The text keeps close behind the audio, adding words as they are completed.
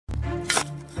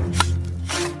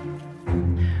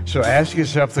So ask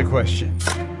yourself the question,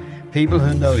 people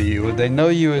who know you, would they know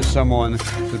you as someone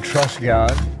who trusts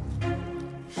God,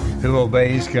 who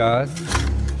obeys God,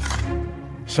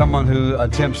 someone who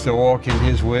attempts to walk in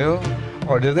His will?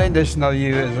 Or do they just know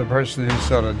you as a person who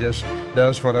sort of just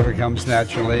does whatever comes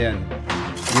naturally, and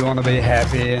you want to be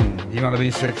happy and you want to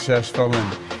be successful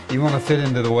and you want to fit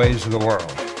into the ways of the world?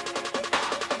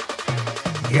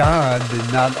 God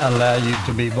did not allow you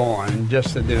to be born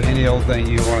just to do any old thing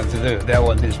you wanted to do. That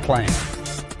wasn't His plan.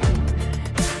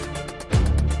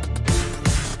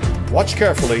 Watch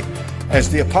carefully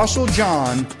as the Apostle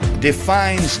John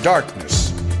defines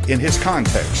darkness in his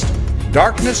context.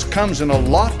 Darkness comes in a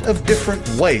lot of different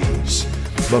ways,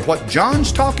 but what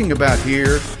John's talking about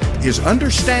here is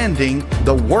understanding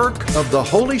the work of the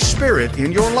Holy Spirit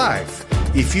in your life.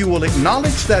 If you will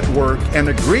acknowledge that work and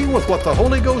agree with what the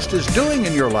Holy Ghost is doing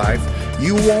in your life,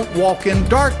 you won't walk in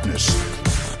darkness.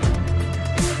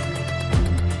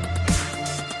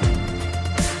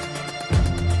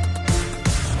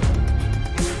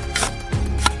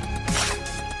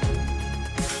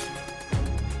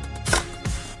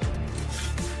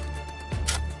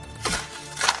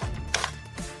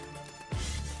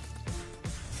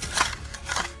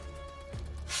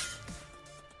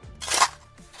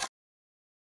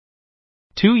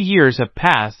 2 years have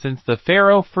passed since the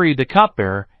Pharaoh freed the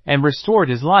cupbearer and restored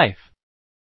his life,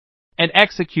 and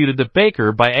executed the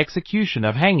baker by execution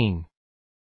of hanging.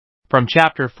 From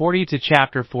chapter 40 to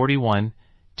chapter 41,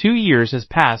 2 years has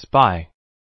passed by.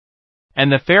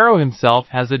 And the Pharaoh himself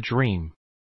has a dream.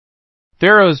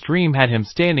 Pharaoh's dream had him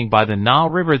standing by the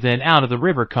Nile River. Then out of the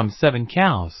river come 7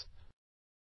 cows,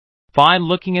 fine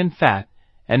looking and fat,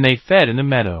 and they fed in the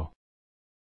meadow.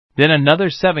 Then another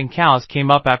 7 cows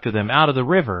came up after them out of the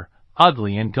river,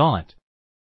 ugly and gaunt,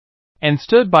 and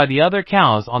stood by the other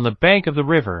cows on the bank of the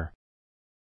river.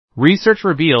 Research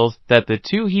reveals that the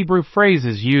 2 Hebrew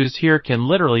phrases used here can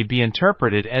literally be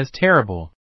interpreted as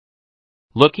terrible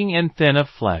looking and thin of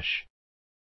flesh.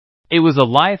 It was a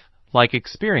life-like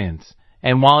experience,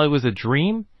 and while it was a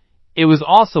dream, it was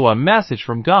also a message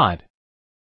from God.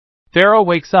 Pharaoh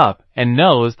wakes up and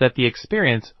knows that the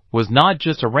experience was not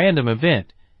just a random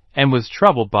event, and was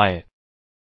troubled by it.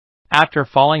 After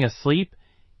falling asleep,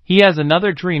 he has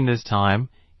another dream. This time,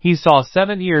 he saw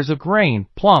 7 ears of grain,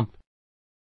 plump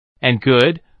and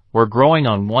good, were growing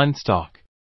on one stalk.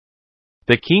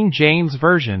 The King James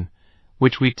Version,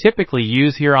 which we typically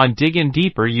use here on Diggin'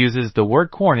 Deeper, uses the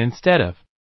word corn instead of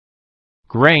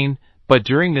grain, but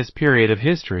during this period of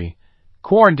history,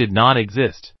 corn did not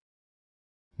exist.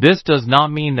 This does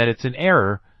not mean that it's an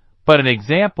error, but an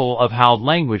example of how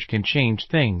language can change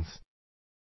things.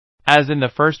 As in the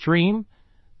first dream,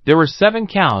 there were 7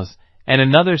 cows, and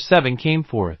another 7 came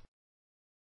forth.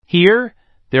 Here,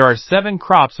 there are 7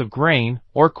 crops of grain,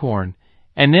 or corn,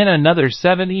 and then another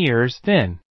 7 ears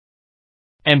thin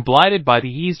and blighted by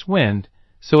the east wind,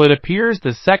 so it appears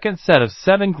the second set of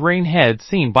 7 grain heads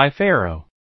seen by Pharaoh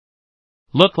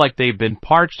look like they've been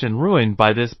parched and ruined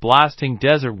by this blasting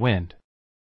desert wind.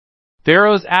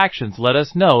 Pharaoh's actions let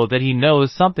us know that he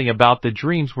knows something about the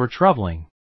dreams we're troubling.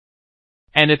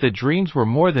 And if the dreams were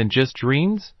more than just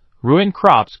dreams, ruined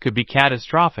crops could be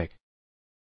catastrophic.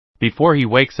 Before he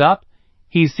wakes up,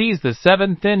 he sees the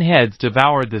 7 thin heads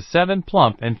devoured the 7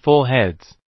 plump and full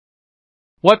heads.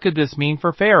 What could this mean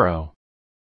for Pharaoh?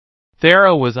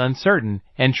 Pharaoh was uncertain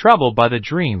and troubled by the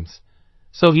dreams,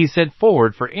 so he sent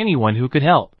forward for anyone who could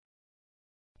help,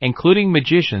 including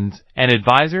magicians and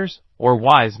advisors or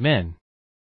wise men.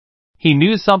 He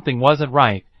knew something wasn't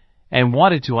right and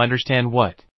wanted to understand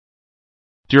what.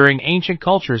 During ancient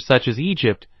cultures such as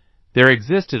Egypt, there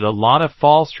existed a lot of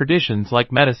false traditions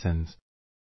like medicines,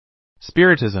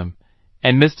 spiritism,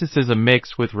 and mysticism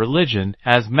mixed with religion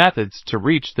as methods to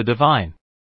reach the divine.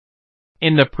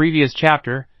 In the previous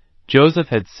chapter, Joseph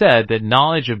had said that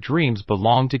knowledge of dreams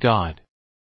belonged to God.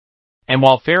 And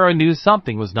while Pharaoh knew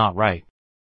something was not right,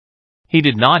 he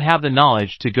did not have the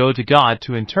knowledge to go to God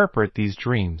to interpret these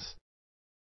dreams.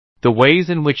 The ways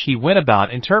in which he went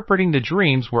about interpreting the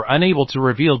dreams were unable to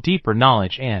reveal deeper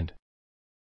knowledge and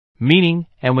meaning,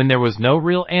 and when there was no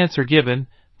real answer given,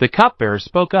 the cupbearer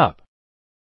spoke up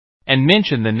and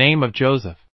mentioned the name of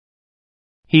Joseph.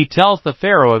 He tells the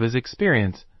Pharaoh of his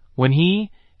experience when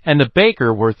he and the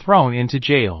baker were thrown into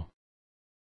jail,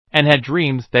 and had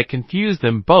dreams that confused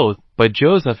them both, but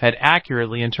Joseph had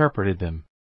accurately interpreted them.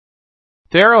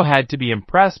 Pharaoh had to be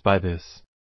impressed by this.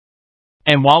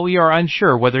 And while we are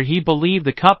unsure whether he believed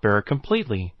the cupbearer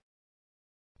completely,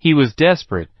 he was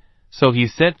desperate, so he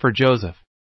sent for Joseph.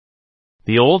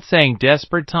 The old saying,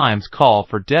 desperate times call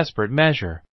for desperate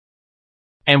measure.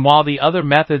 And while the other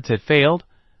methods had failed,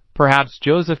 perhaps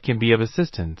Joseph can be of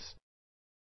assistance.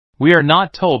 We are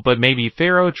not told, but maybe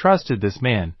Pharaoh trusted this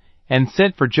man and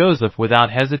sent for Joseph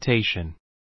without hesitation.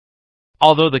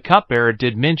 Although the cupbearer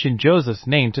did mention Joseph's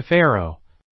name to Pharaoh,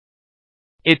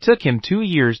 it took him 2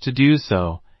 years to do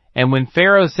so, and when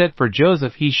Pharaoh sent for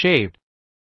Joseph, he shaved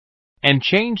and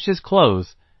changed his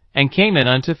clothes and came in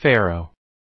unto Pharaoh.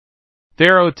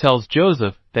 Pharaoh tells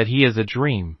Joseph that he has a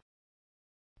dream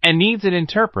and needs it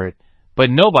interpreted, but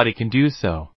nobody can do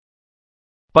so.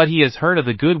 But he has heard of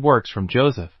the good works from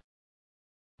Joseph.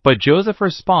 But Joseph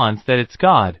responds that it's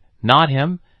God, not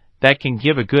him, that can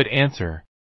give a good answer.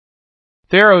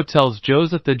 Pharaoh tells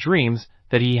Joseph the dreams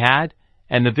that he had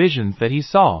and the visions that he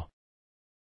saw.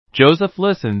 Joseph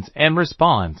listens and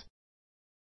responds.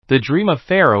 The dream of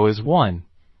Pharaoh is one.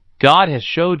 God has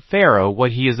showed Pharaoh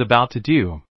what he is about to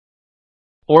do.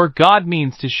 Or God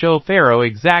means to show Pharaoh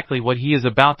exactly what he is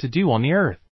about to do on the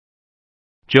earth.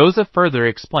 Joseph further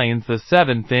explains the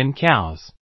 7 thin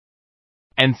cows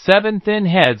and 7 thin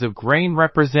heads of grain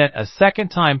represent a second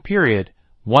time period,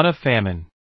 one of famine.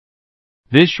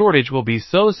 This shortage will be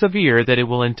so severe that it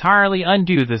will entirely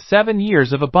undo the 7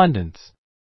 years of abundance.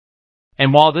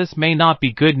 And while this may not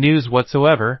be good news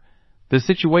whatsoever, the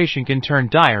situation can turn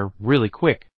dire really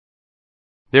quick.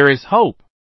 There is hope,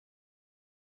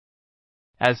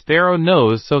 as Pharaoh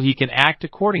knows, so he can act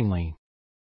accordingly.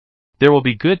 There will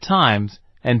be good times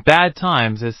and bad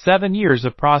times, as 7 years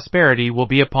of prosperity will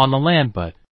be upon the land,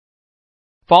 but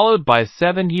followed by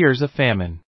 7 years of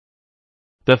famine.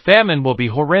 The famine will be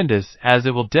horrendous, as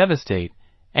it will devastate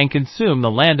and consume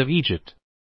the land of Egypt.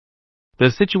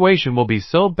 The situation will be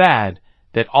so bad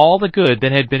that all the good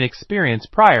that had been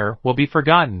experienced prior will be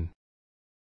forgotten.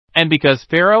 And because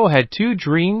Pharaoh had 2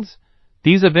 dreams,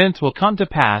 these events will come to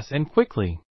pass, and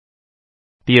quickly.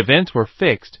 The events were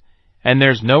fixed, and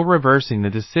there's no reversing the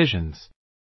decisions.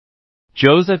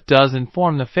 Joseph does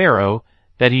inform the Pharaoh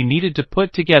that he needed to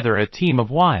put together a team of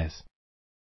wise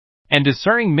and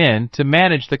discerning men to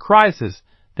manage the crisis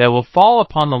that will fall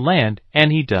upon the land,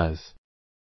 and he does.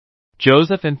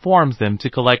 Joseph informs them to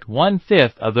collect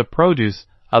 1/5 of the produce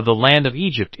of the land of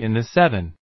Egypt in the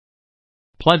 7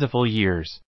 plentiful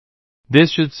years.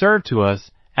 This should serve to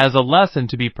us as a lesson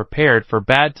to be prepared for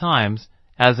bad times,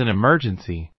 as an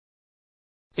emergency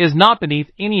is not beneath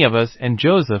any of us, and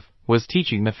Joseph was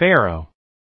teaching the Pharaoh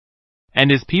and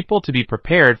his people to be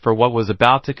prepared for what was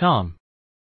about to come.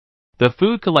 The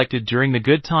food collected during the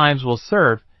good times will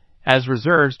serve as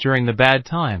reserves during the bad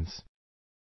times.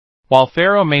 While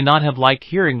Pharaoh may not have liked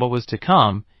hearing what was to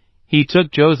come, he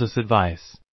took Joseph's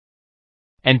advice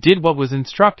and did what was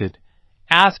instructed,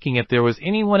 asking if there was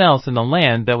anyone else in the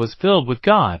land that was filled with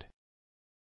God.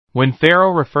 When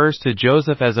Pharaoh refers to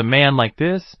Joseph as a man like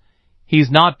this, he's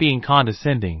not being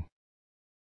condescending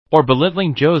or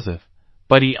belittling Joseph,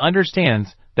 but he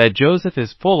understands that Joseph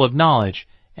is full of knowledge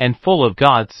and full of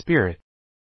God's Spirit.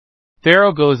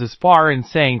 Pharaoh goes as far in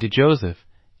saying to Joseph,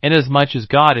 "Inasmuch as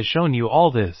God has shown you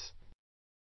all this,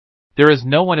 there is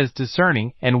no one as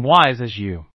discerning and wise as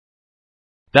you.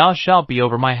 Thou shalt be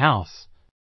over my house,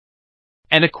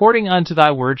 and according unto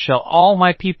thy word shall all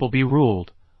my people be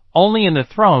ruled. Only in the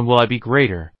throne will I be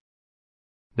greater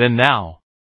than thou."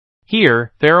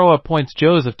 Here, Pharaoh appoints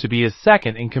Joseph to be his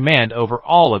second in command over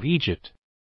all of Egypt.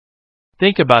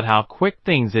 Think about how quick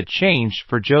things had changed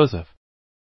for Joseph.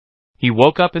 He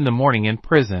woke up in the morning in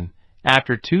prison,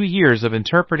 after 2 years of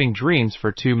interpreting dreams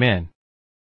for 2 men.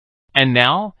 And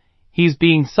now, he's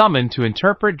being summoned to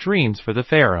interpret dreams for the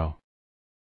Pharaoh.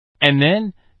 And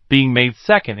then, being made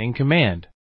second in command.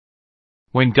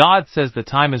 When God says the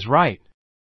time is right,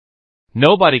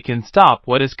 nobody can stop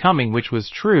what is coming, which was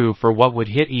true for what would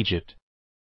hit Egypt,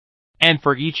 and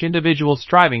for each individual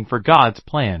striving for God's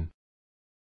plan.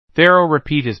 Pharaoh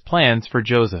repeat his plans for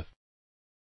Joseph,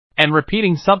 and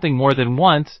repeating something more than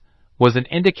once was an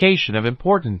indication of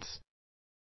importance,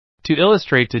 to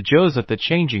illustrate to Joseph the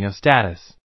changing of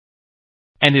status.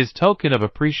 And his token of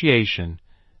appreciation,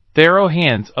 Pharaoh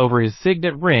hands over his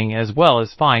signet ring as well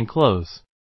as fine clothes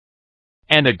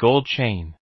and a gold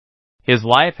chain. His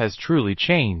life has truly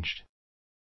changed.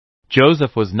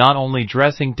 Joseph was not only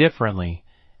dressing differently,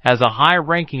 as a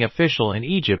high-ranking official in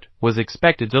Egypt was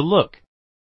expected to look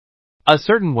a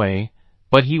certain way,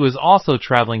 but he was also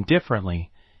traveling differently,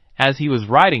 as he was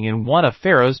riding in one of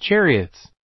Pharaoh's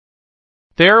chariots.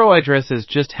 Pharaoh addresses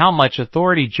just how much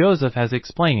authority Joseph has,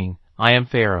 explaining, "I am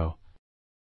Pharaoh,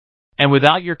 and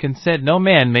without your consent no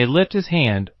man may lift his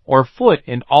hand or foot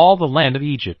in all the land of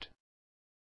Egypt."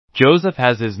 Joseph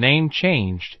has his name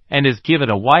changed and is given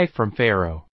a wife from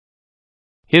Pharaoh.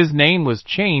 His name was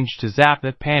changed to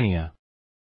Zaphnath-Paneah,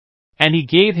 And he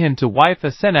gave him to wife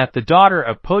Asenath, the daughter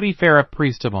of Potiphar,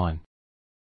 priest of On.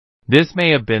 This may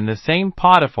have been the same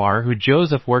Potiphar who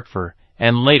Joseph worked for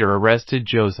and later arrested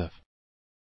Joseph.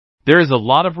 There is a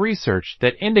lot of research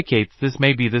that indicates this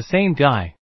may be the same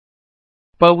guy,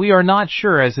 but we are not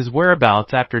sure as his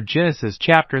whereabouts after Genesis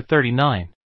chapter 39.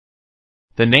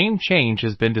 The name change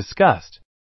has been discussed,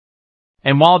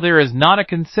 and while there is not a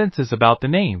consensus about the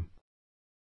name,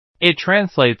 it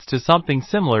translates to something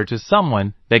similar to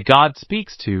someone that God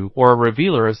speaks to or a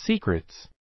revealer of secrets.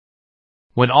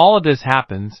 When all of this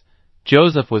happens,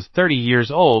 Joseph was 30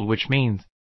 years old, which means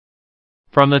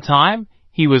from the time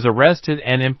he was arrested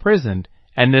and imprisoned,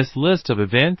 and this list of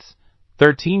events,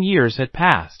 13 years had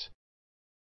passed.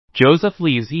 Joseph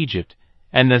leaves Egypt,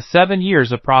 and the 7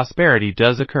 years of prosperity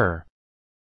does occur.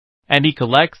 And he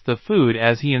collects the food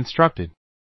as he instructed.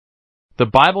 The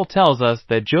Bible tells us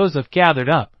that Joseph gathered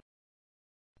up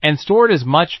and stored as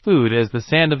much food as the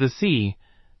sand of the sea.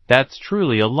 That's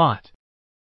truly a lot.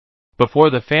 Before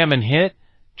the famine hit,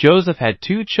 Joseph had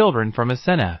 2 children from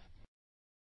Asenath.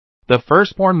 The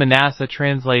firstborn Manasseh,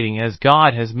 translating as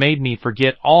God has made me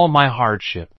forget all my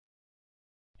hardship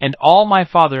and all my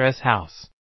father's house.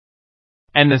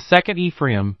 And the second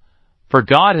Ephraim, for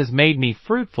God has made me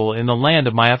fruitful in the land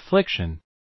of my affliction,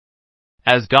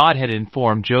 as God had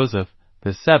informed Joseph.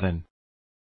 The 7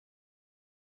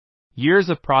 years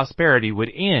of prosperity would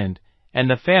end and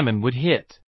the famine would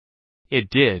hit. It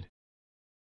did.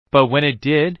 But when it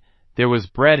did, there was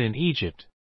bread in Egypt.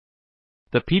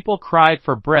 The people cried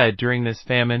for bread during this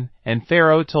famine, and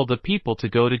Pharaoh told the people to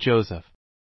go to Joseph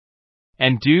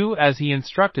and do as he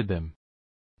instructed them.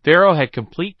 Pharaoh had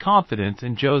complete confidence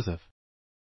in Joseph.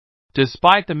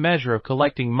 Despite the measure of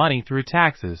collecting money through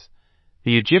taxes,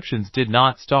 the Egyptians did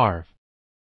not starve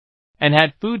and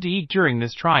had food to eat during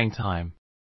this trying time.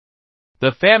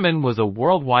 The famine was a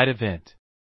worldwide event,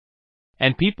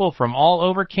 and people from all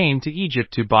over came to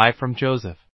Egypt to buy from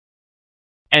Joseph.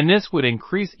 And this would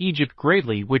increase Egypt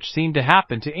greatly, which seemed to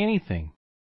happen to anything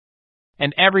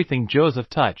and everything Joseph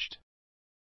touched.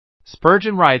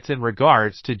 Spurgeon writes in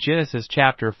regards to Genesis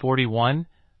chapter 41,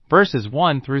 verses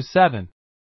 1 through 7.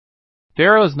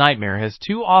 Pharaoh's nightmare has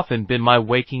too often been my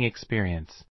waking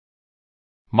experience.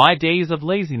 My days of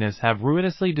laziness have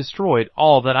ruinously destroyed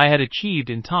all that I had achieved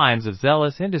in times of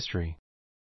zealous industry.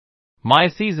 My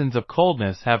seasons of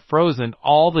coldness have frozen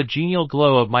all the genial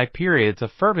glow of my periods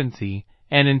of fervency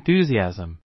and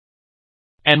enthusiasm.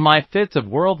 And my fits of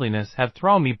worldliness have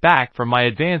thrown me back from my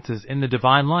advances in the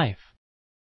divine life.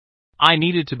 I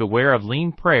needed to beware of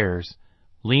lean prayers,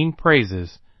 lean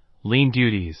praises, lean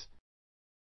duties,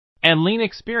 and lean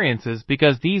experiences,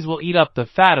 because these will eat up the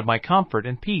fat of my comfort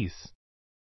and peace.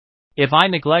 If I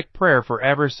neglect prayer for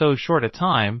ever so short a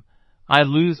time, I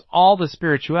lose all the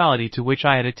spirituality to which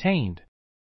I had attained.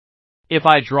 If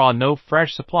I draw no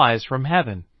fresh supplies from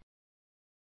heaven,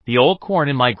 the old corn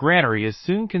in my granary is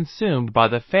soon consumed by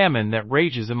the famine that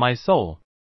rages in my soul.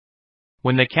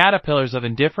 When the caterpillars of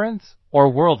indifference, or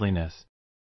worldliness,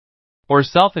 or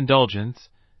self-indulgence,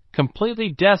 completely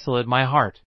desolate my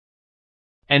heart,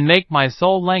 and make my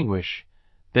soul languish,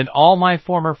 then all my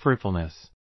former fruitfulness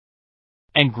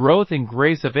and growth in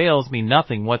grace avails me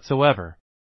nothing whatsoever.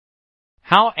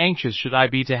 How anxious should I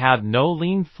be to have no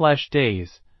lean flesh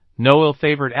days, no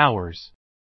ill-favored hours.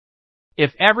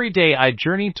 If every day I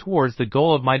journeyed towards the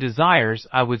goal of my desires,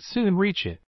 I would soon reach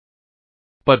it.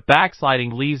 But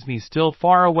backsliding leaves me still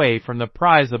far away from the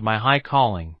prize of my high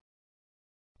calling.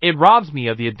 It robs me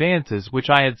of the advances which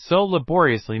I had so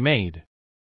laboriously made.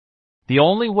 The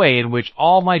only way in which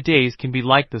all my days can be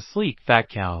like the sleek, fat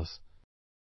cows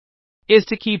is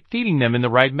to keep feeding them in the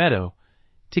right meadow,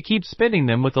 to keep spending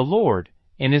them with the Lord,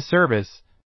 in His service,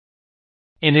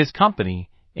 in His company,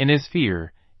 in His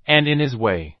fear, and in His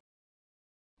way.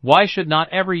 Why should not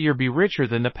every year be richer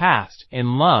than the past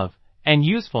in love and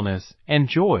usefulness and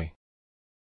joy?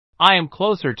 I am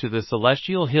closer to the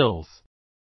celestial hills.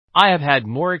 I have had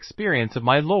more experience of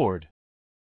my Lord,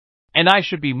 and I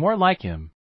should be more like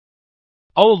Him.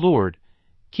 O Lord,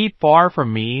 keep far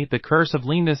from me the curse of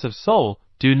leanness of soul.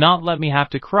 Do not let me have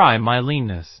to cry my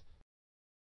leanness.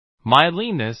 My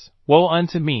leanness, woe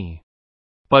unto me!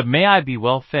 But may I be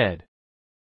well fed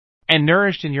and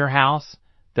nourished in your house,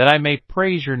 that I may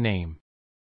praise your name.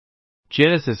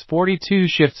 Genesis 42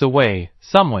 shifts away,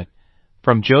 somewhat,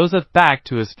 from Joseph back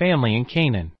to his family in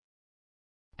Canaan.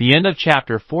 The end of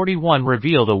chapter 41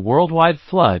 revealed a worldwide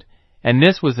flood, and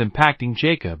this was impacting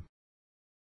Jacob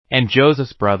and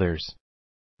Joseph's brothers.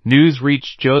 News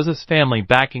reached Joseph's family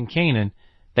back in Canaan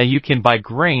that you can buy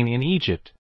grain in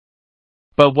Egypt.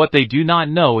 But what they do not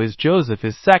know is Joseph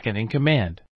is second in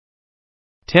command.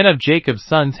 10 of Jacob's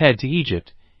sons head to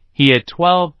Egypt. He had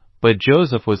 12, but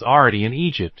Joseph was already in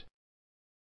Egypt.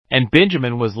 And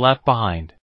Benjamin was left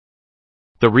behind.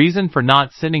 The reason for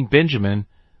not sending Benjamin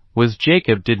was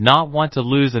Jacob did not want to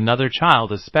lose another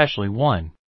child, especially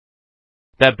one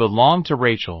that belonged to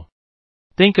Rachel.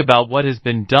 Think about what has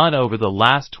been done over the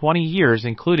last 20 years,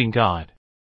 including God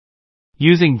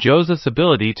using Joseph's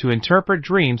ability to interpret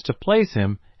dreams to place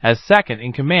him as second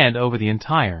in command over the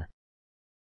entire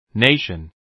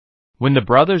nation. When the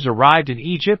brothers arrived in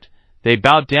Egypt, they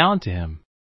bowed down to him.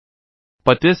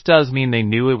 But this does mean they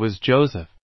knew it was Joseph.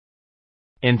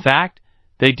 In fact,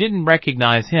 they didn't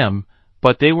recognize him,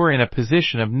 but they were in a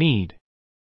position of need.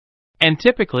 And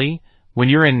typically, when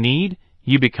you're in need,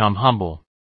 you become humble.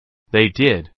 They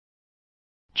did.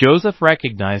 Joseph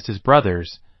recognized his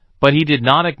brothers, but he did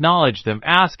not acknowledge them,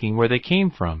 asking where they came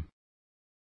from.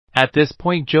 At this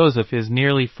point, Joseph is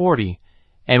nearly 40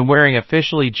 and wearing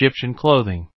official Egyptian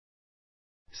clothing.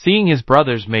 Seeing his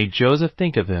brothers made Joseph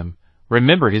think of them,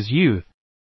 remember his youth.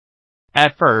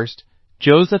 At first,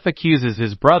 Joseph accuses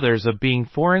his brothers of being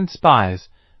foreign spies,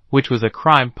 which was a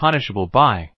crime punishable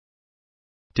by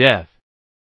death.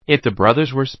 If the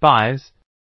brothers were spies,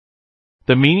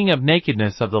 the meaning of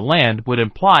nakedness of the land would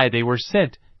imply they were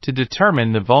sent to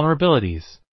determine the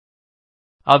vulnerabilities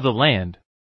of the land.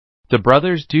 The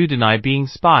brothers do deny being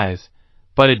spies,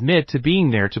 but admit to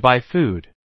being there to buy food.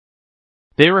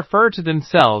 They refer to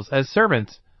themselves as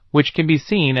servants, which can be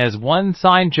seen as one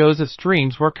sign Joseph's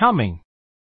dreams were coming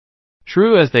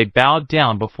true as they bowed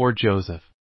down before Joseph.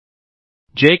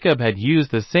 Jacob had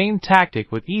used the same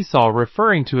tactic with Esau,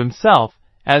 referring to himself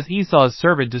as Esau's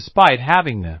servant despite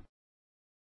having the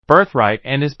birthright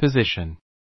and his position.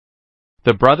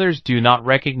 The brothers do not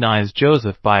recognize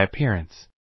Joseph by appearance,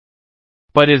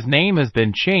 but his name has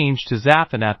been changed to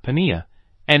Zaphanath-Paneah,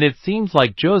 and it seems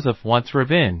like Joseph wants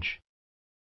revenge.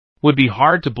 Would be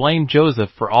hard to blame Joseph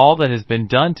for all that has been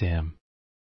done to him.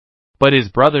 But his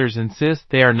brothers insist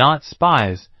they are not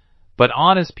spies, but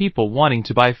honest people wanting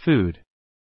to buy food.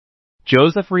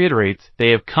 Joseph reiterates they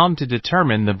have come to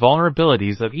determine the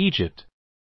vulnerabilities of Egypt.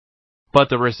 But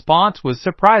the response was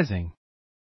surprising.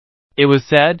 It was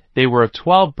said they were of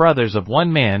 12 brothers of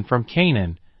one man from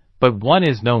Canaan, but one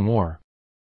is no more.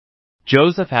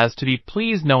 Joseph has to be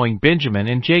pleased knowing Benjamin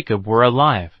and Jacob were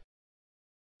alive.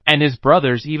 And his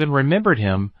brothers even remembered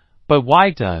him, but why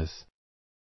does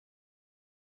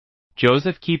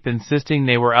Joseph keep insisting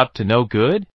they were up to no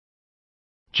good?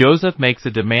 Joseph makes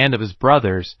a demand of his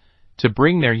brothers to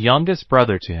bring their youngest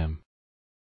brother to him,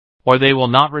 or they will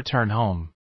not return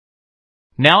home.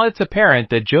 Now it's apparent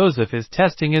that Joseph is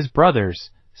testing his brothers.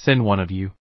 Send one of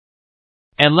you,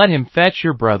 and let him fetch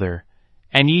your brother,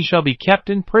 and ye shall be kept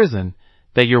in prison,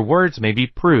 that your words may be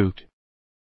proved.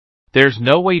 There's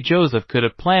no way Joseph could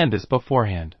have planned this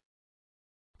beforehand.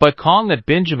 But calling that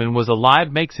Benjamin was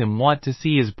alive makes him want to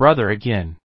see his brother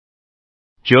again.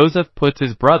 Joseph puts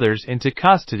his brothers into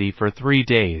custody for 3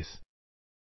 days.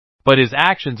 But his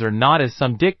actions are not as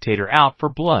some dictator out for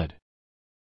blood,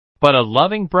 but a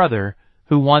loving brother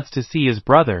who wants to see his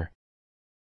brother.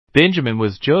 Benjamin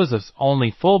was Joseph's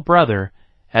only full brother,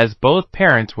 as both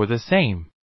parents were the same.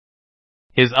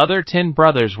 His other 10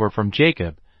 brothers were from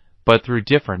Jacob, but through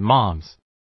different moms.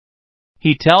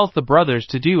 He tells the brothers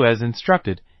to do as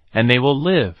instructed, and they will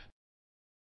live.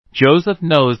 Joseph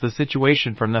knows the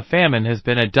situation from the famine has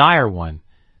been a dire one,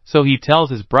 so he tells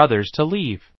his brothers to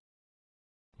leave.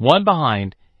 1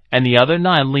 behind, and the other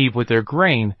 9 leave with their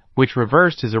grain, which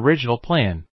reversed his original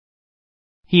plan.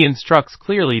 He instructs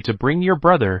clearly to bring your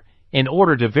brother in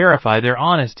order to verify their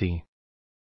honesty.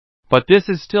 But this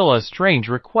is still a strange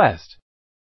request.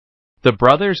 The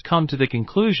brothers come to the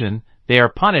conclusion they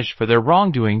are punished for their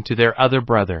wrongdoing to their other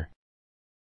brother,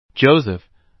 Joseph,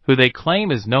 who they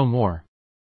claim is no more.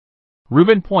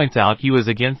 Reuben points out he was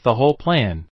against the whole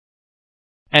plan,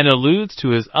 and alludes to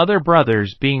his other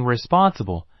brothers being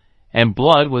responsible, and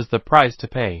blood was the price to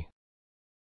pay.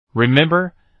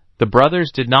 Remember, the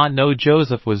brothers did not know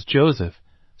Joseph was Joseph,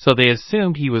 so they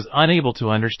assumed he was unable to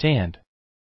understand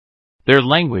their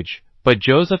language, but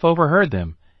Joseph overheard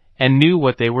them and knew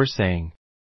what they were saying.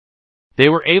 They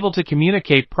were able to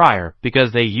communicate prior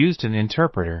because they used an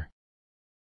interpreter.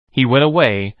 He went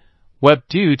away, wept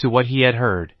due to what he had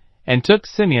heard, and took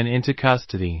Simeon into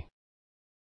custody.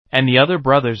 And the other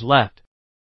brothers left.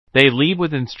 They leave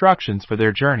with instructions for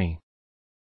their journey.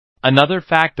 Another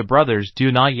fact the brothers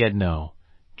do not yet know: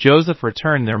 Joseph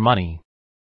returned their money.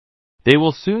 They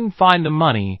will soon find the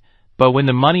money, but when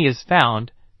the money is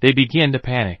found, they begin to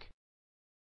panic.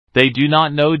 They do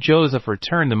not know Joseph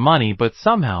returned the money, but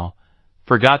somehow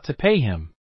forgot to pay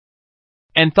him,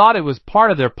 and thought it was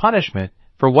part of their punishment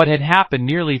for what had happened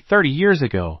nearly 30 years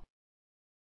ago.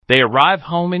 They arrive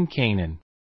home in Canaan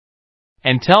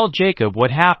and tell Jacob what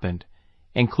happened,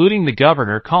 including the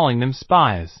governor calling them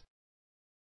spies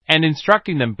and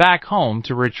instructing them back home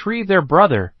to retrieve their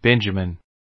brother Benjamin.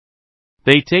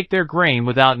 They take their grain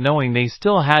without knowing they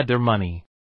still had their money.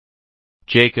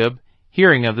 Jacob,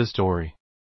 hearing of the story,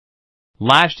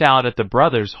 lashed out at the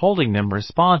brothers, holding them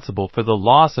responsible for the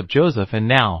loss of Joseph and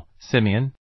now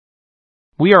Simeon.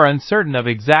 We are uncertain of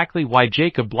exactly why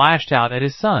Jacob lashed out at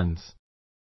his sons.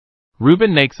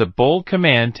 Reuben makes a bold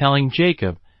command telling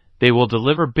Jacob they will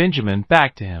deliver Benjamin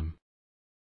back to him.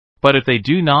 But if they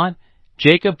do not,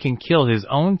 Jacob can kill his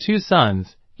own 2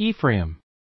 sons, Ephraim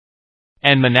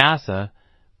and Manasseh,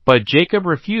 but Jacob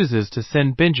refuses to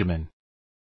send Benjamin.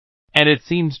 And it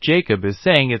seems Jacob is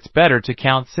saying it's better to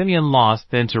count Simeon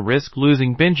lost than to risk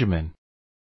losing Benjamin.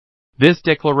 This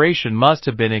declaration must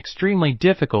have been extremely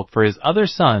difficult for his other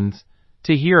sons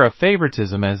to hear, of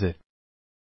favoritism as it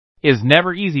is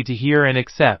never easy to hear and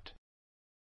accept.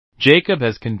 Jacob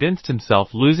has convinced himself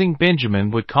losing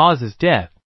Benjamin would cause his death.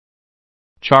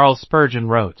 Charles Spurgeon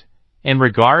wrote, in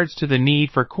regards to the need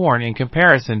for corn in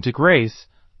comparison to grace,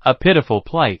 a pitiful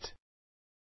plight.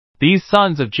 These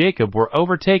sons of Jacob were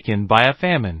overtaken by a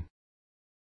famine.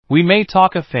 We may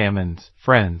talk of famines,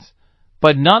 friends,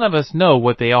 but none of us know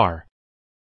what they are.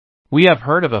 We have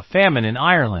heard of a famine in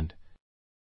Ireland,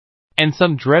 and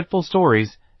some dreadful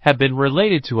stories have been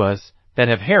related to us that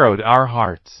have harrowed our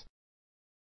hearts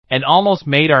and almost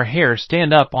made our hair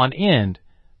stand up on end,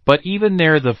 but even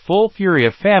there the full fury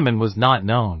of famine was not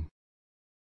known.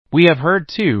 We have heard,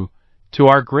 too, to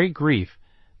our great grief,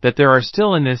 that there are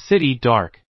still in this city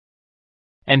dark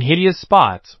and hideous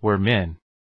spots where men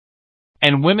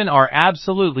and women are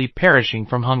absolutely perishing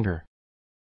from hunger,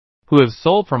 who have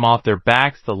sold from off their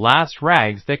backs the last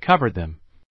rags that covered them,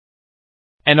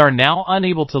 and are now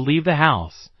unable to leave the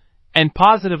house, and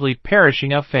positively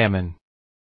perishing of famine.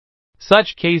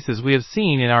 Such cases we have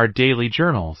seen in our daily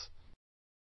journals,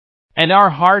 and our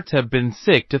hearts have been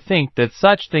sick to think that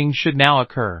such things should now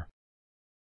occur.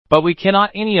 But we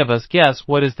cannot any of us guess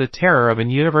what is the terror of an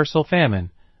universal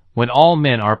famine, when all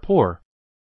men are poor,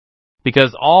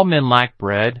 because all men lack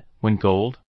bread, when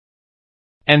gold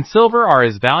and silver are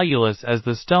as valueless as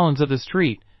the stones of the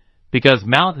street, because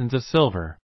mountains of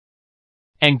silver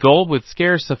and gold would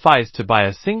scarce suffice to buy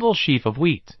a single sheaf of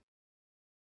wheat.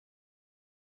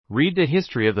 Read the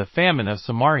history of the famine of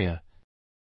Samaria,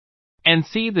 and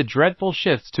see the dreadful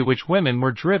shifts to which women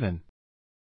were driven,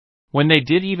 when they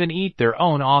did even eat their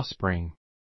own offspring.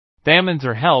 Famines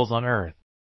are hells on earth.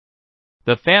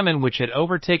 The famine which had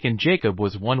overtaken Jacob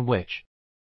was one which,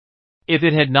 if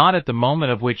it had not at the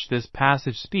moment of which this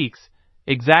passage speaks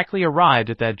exactly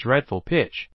arrived at that dreadful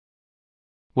pitch,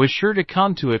 was sure to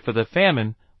come to it, for the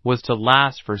famine was to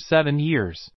last for 7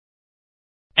 years.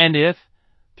 And if,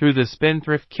 through the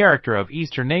spendthrift character of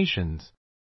Eastern nations,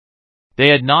 they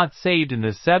had not saved in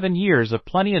the 7 years of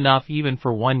plenty enough even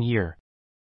for 1 year,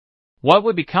 what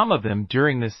would become of them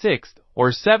during the 6th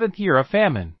or 7th year of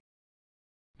famine?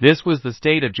 This was the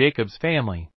state of Jacob's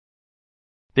family.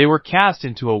 They were cast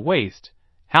into a waste,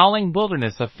 howling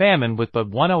wilderness of famine with but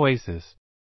one oasis.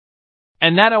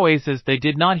 And that oasis they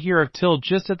did not hear of till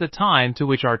just at the time to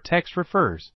which our text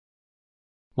refers,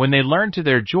 when they learned to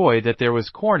their joy that there was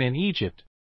corn in Egypt.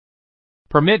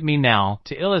 Permit me now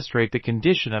to illustrate the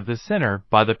condition of the sinner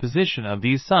by the position of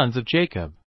these sons of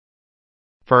Jacob.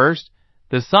 First,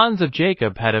 the sons of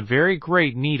Jacob had a very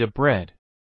great need of bread.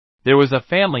 There was a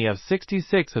family of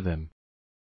 66 of them.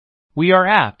 We are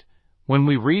apt, when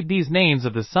we read these names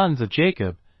of the sons of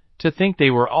Jacob, to think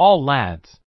they were all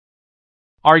lads.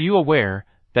 Are you aware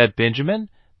that Benjamin,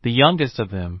 the youngest of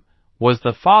them, was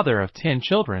the father of 10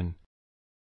 children?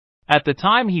 At the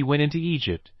time he went into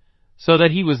Egypt, so that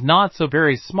he was not so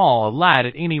very small a lad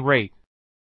at any rate.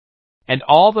 And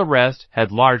all the rest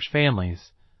had large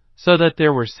families, so that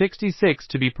there were 66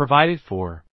 to be provided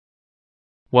for.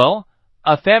 Well,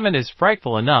 a famine is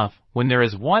frightful enough when there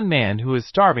is one man who is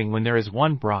starving, when there is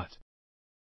one brought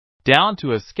down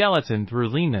to a skeleton through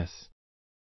leanness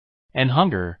and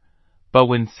hunger, but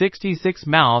when 66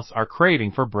 mouths are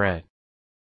craving for bread.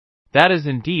 That is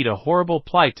indeed a horrible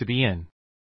plight to be in.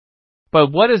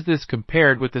 But what is this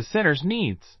compared with the sinner's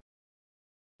needs?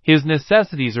 His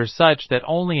necessities are such that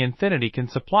only infinity can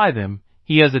supply them.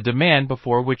 He has a demand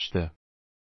before which the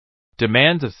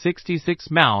demands of 66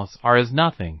 mouths are as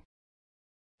nothing.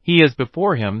 He has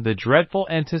before him the dreadful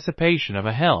anticipation of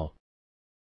a hell,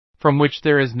 from which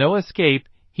there is no escape.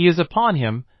 He has upon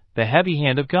him the heavy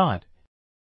hand of God,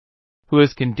 who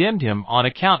has condemned him on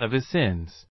account of his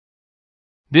sins.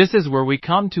 This is where we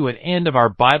come to an end of our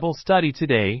Bible study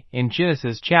today in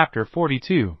Genesis chapter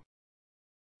 42.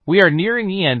 We are nearing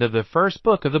the end of the first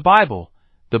book of the Bible,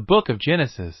 the book of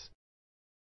Genesis.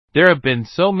 There have been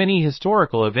so many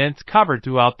historical events covered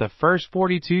throughout the first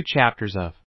 42 chapters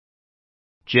of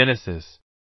Genesis.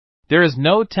 There is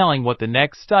no telling what the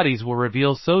next studies will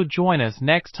reveal, so join us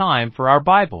next time for our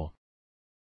Bible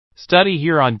study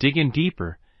here on Diggin'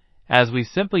 Deeper, as we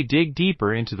simply dig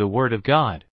deeper into the Word of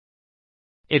God.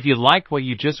 If you liked what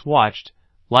you just watched,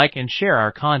 like and share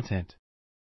our content.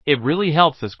 It really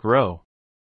helps us grow.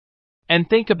 And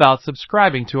think about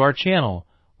subscribing to our channel,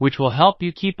 which will help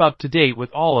you keep up to date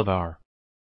with all of our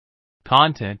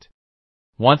content.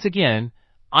 Once again,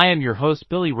 I am your host,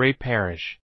 Billy Ray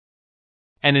Parrish.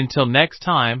 And until next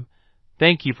time,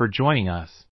 thank you for joining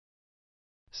us.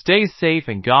 Stay safe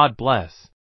and God bless.